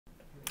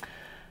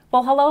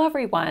Well, hello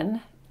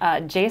everyone.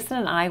 Jason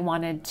and I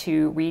wanted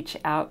to reach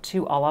out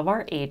to all of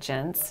our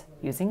agents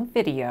using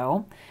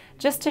video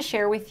just to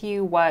share with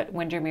you what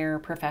Windermere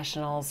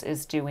Professionals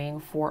is doing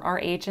for our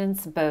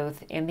agents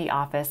both in the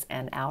office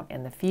and out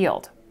in the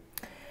field.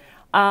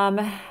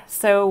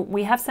 So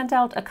we have sent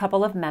out a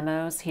couple of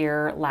memos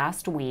here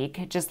last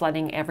week just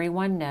letting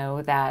everyone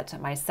know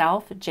that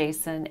myself,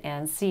 Jason,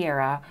 and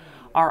Sierra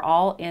are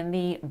all in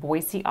the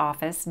Boise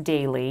office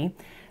daily,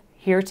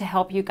 here to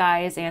help you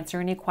guys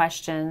answer any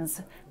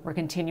questions. We're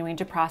continuing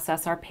to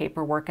process our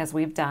paperwork as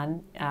we've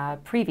done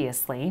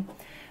previously.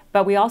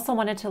 But we also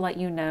wanted to let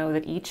you know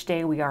that each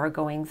day we are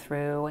going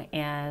through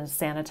and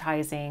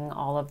sanitizing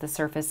all of the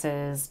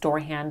surfaces, door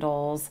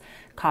handles,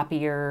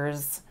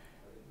 copiers,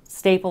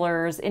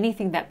 staplers,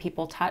 anything that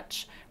people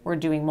touch. We're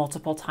doing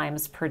multiple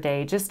times per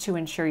day just to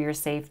ensure your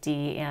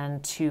safety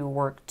and to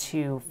work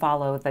to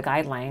follow the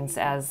guidelines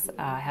as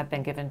have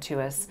been given to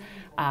us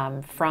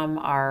from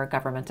our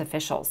government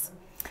officials.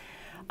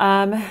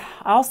 I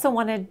also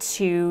wanted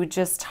to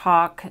just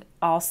talk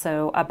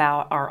also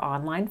about our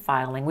online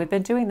filing. We've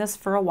been doing this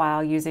for a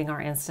while using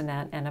our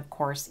Instanet and of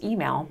course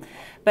email,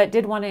 but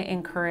did want to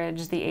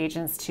encourage the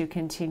agents to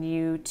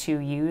continue to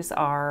use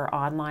our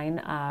online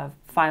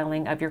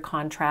filing of your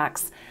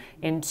contracts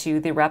into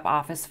the rep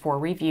office for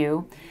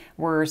review.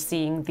 We're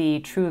seeing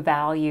the true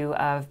value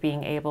of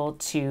being able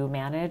to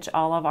manage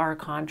all of our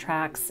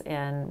contracts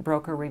and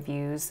broker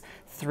reviews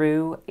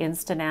through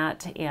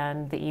Instanet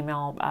and the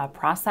email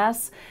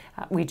process.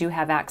 We do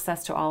have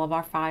access to all of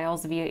our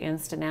files via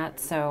Instanet,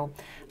 so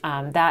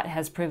that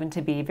has proven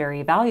to be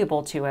very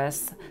valuable to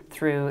us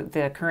through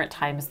the current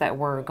times that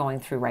we're going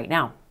through right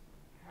now.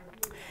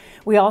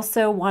 We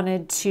also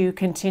wanted to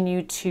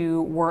continue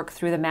to work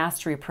through the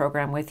mastery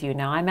program with you.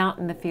 Now, I'm out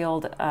in the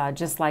field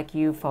just like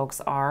you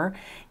folks are,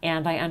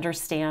 and I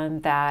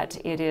understand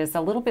that it is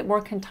a little bit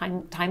more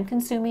time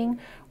consuming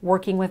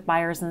working with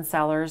buyers and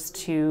sellers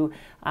to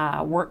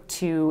work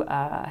to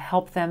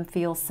help them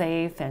feel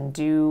safe and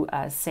do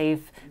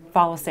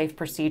follow safe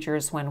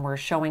procedures when we're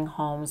showing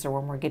homes or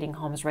when we're getting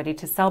homes ready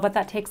to sell, but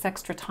that takes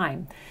extra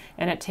time.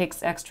 And it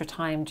takes extra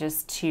time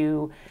just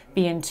to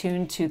be in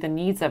tune to the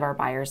needs of our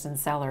buyers and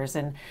sellers.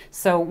 And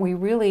so we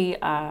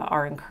really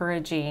are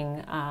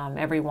encouraging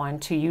everyone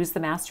to use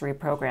the Mastery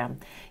program.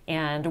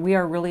 And we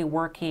are really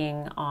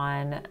working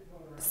on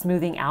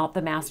smoothing out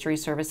the Mastery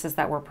services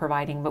that we're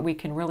providing, but we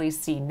can really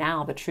see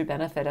now the true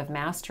benefit of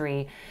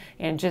Mastery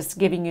and just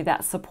giving you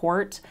that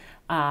support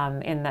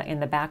in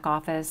the back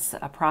office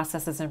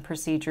processes and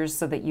procedures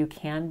so that you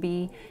can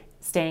be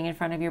staying in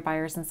front of your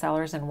buyers and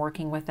sellers and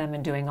working with them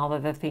and doing all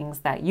of the things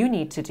that you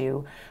need to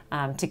do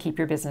to keep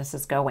your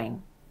businesses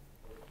going.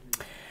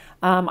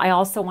 I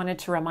also wanted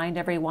to remind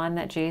everyone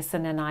that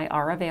Jason and I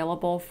are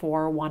available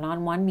for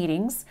one-on-one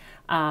meetings.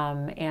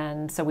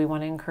 And so we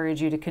want to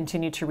encourage you to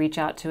continue to reach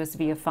out to us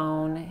via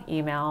phone,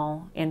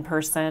 email, in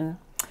person.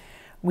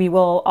 We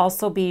will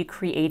also be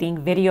creating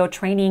video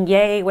training.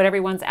 Yay, what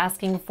everyone's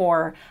asking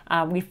for.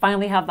 We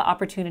finally have the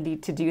opportunity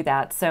to do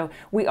that. So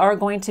we are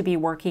going to be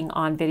working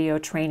on video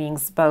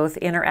trainings, both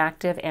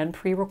interactive and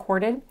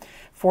pre-recorded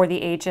for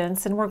the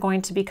agents. And we're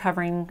going to be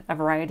covering a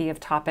variety of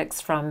topics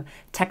from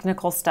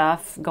technical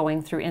stuff,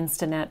 going through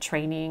Instanet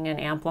training and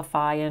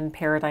Amplify and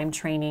Paradigm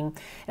training,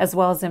 as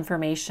well as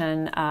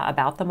information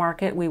about the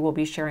market we will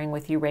be sharing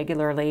with you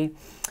regularly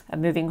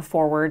moving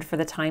forward for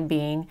the time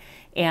being.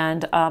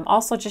 And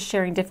also just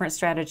sharing different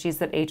strategies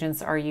that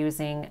agents are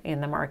using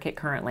in the market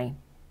currently.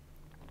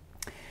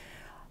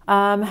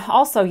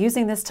 Also,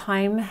 using this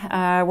time,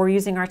 we're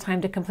using our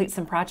time to complete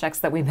some projects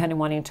that we've been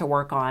wanting to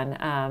work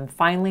on.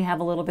 Finally have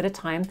a little bit of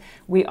time.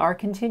 We are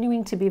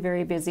continuing to be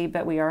very busy,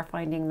 but we are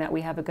finding that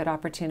we have a good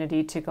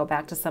opportunity to go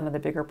back to some of the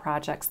bigger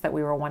projects that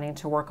we were wanting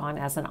to work on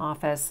as an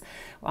office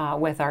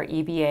with our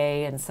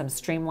EBA and some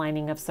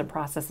streamlining of some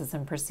processes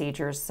and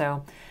procedures.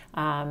 So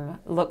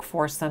look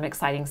for some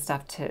exciting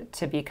stuff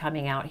to be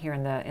coming out here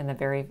in the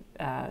very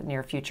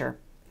near future.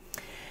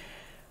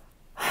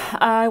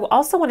 I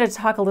also wanted to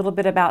talk a little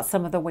bit about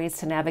some of the ways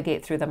to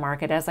navigate through the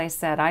market. As I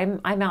said, I'm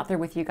out there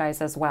with you guys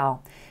as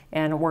well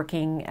and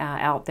working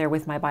out there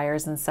with my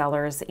buyers and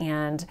sellers,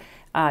 and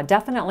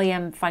definitely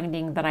am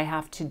finding that I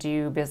have to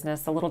do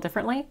business a little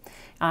differently.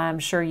 I'm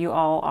sure you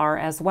all are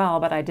as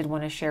well, but I did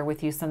want to share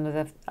with you some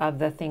of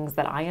the things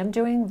that I am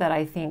doing that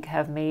I think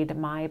have made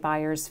my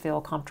buyers feel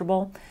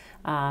comfortable.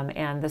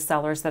 And the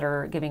sellers that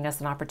are giving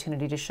us an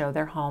opportunity to show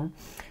their home.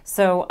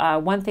 So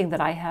one thing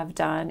that I have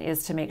done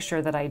is to make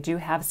sure that I do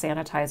have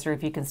sanitizer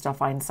if you can still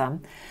find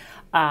some.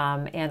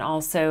 And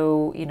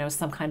also,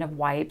 some kind of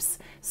wipes.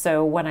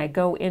 So when I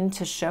go in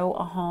to show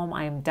a home,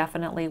 I am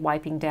definitely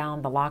wiping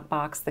down the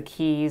lockbox, the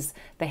keys,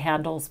 the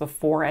handles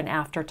before and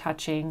after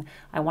touching.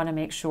 I want to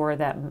make sure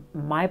that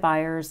my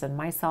buyers and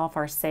myself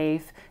are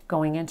safe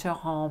going into a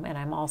home, and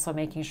I'm also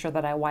making sure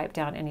that I wipe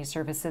down any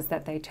surfaces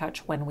that they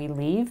touch when we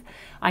leave.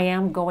 I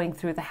am going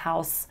through the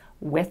house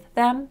with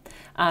them,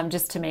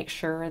 just to make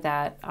sure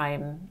that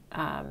I'm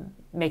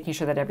making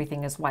sure that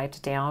everything is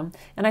wiped down.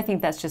 And I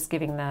think that's just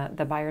giving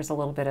the buyers a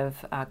little bit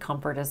of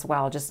comfort as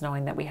well, just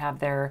knowing that we have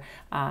their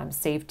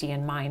safety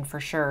in mind for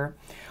sure.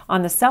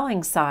 On the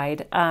selling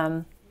side,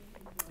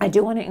 I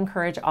do want to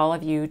encourage all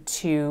of you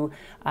to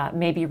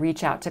maybe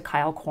reach out to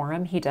Kyle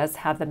Coram. He does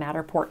have the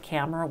Matterport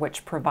camera,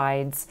 which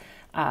provides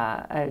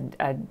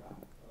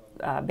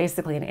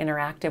basically an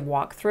interactive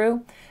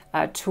walkthrough,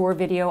 tour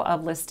video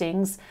of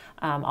listings.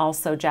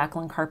 Also,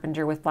 Jacqueline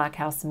Carpenter with Black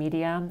House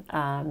Media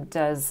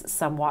does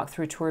some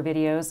walkthrough tour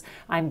videos.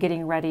 I'm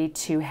getting ready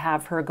to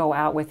have her go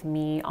out with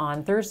me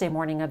on Thursday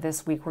morning of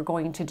this week. We're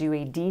going to do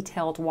a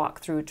detailed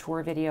walkthrough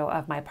tour video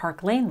of my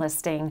Park Lane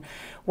listing,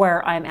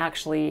 where I'm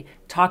actually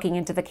talking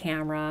into the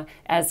camera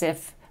as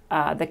if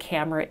the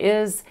camera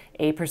is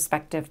a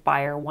prospective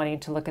buyer wanting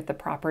to look at the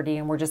property,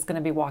 and we're just going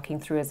to be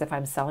walking through as if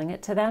I'm selling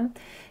it to them.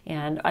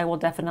 And I will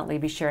definitely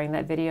be sharing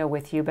that video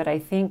with you. But I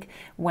think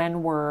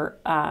when we're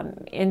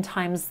in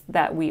times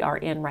that we are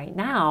in right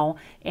now,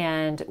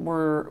 and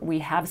we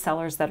have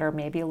sellers that are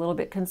maybe a little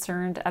bit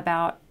concerned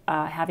about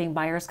having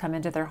buyers come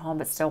into their home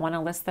but still want to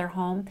list their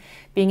home,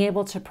 being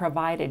able to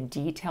provide a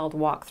detailed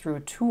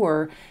walkthrough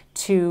tour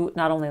to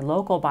not only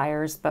local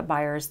buyers, but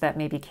buyers that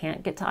maybe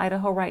can't get to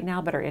Idaho right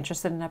now but are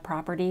interested in a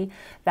property,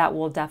 that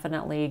will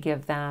definitely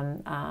give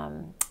them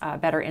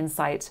better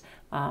insight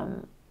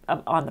on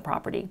the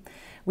property.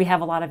 We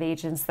have a lot of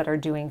agents that are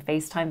doing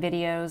FaceTime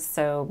videos,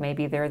 so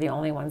maybe they're the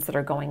only ones that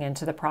are going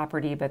into the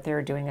property, but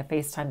they're doing a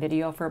FaceTime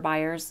video for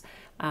buyers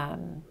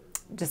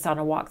just on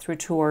a walkthrough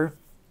tour.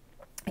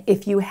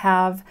 If you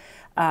have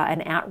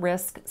an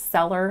at-risk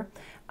seller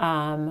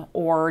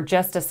or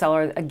just a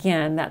seller,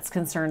 again, that's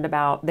concerned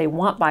about, they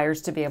want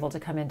buyers to be able to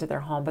come into their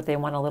home, but they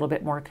want a little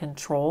bit more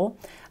control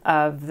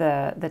of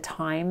the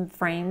time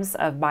frames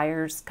of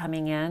buyers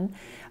coming in,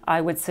 I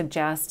would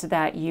suggest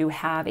that you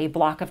have a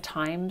block of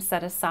time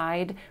set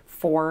aside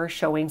for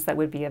showings that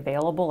would be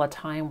available, a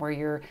time where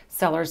your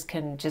sellers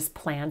can just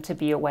plan to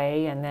be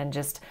away, and then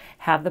just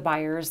have the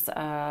buyers,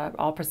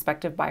 all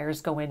prospective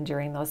buyers, go in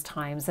during those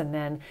times. And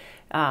then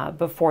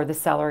before the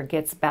seller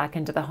gets back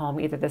into the home,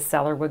 either the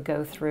seller would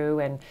go through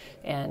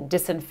and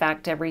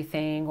disinfect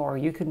everything, or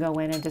you can go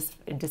in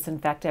and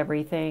disinfect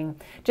everything.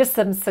 Just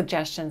some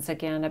suggestions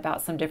again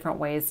about some different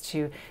ways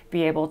to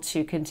be able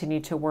to continue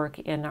to work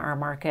in our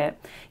market.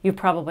 You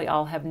probably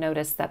all have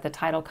noticed that the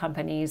title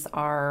companies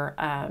are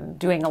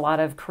doing a lot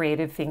of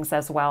creative things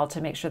as well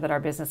to make sure that our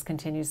business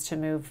continues to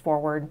move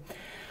forward.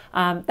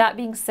 That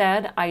being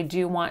said, I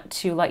do want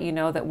to let you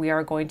know that we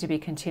are going to be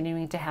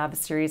continuing to have a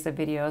series of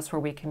videos where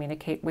we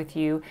communicate with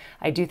you.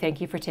 I do thank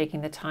you for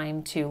taking the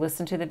time to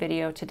listen to the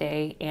video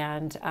today,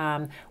 and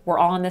we're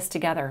all in this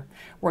together.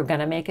 We're going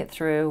to make it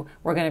through.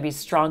 We're going to be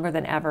stronger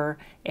than ever,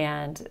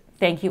 and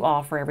thank you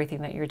all for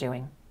everything that you're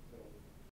doing.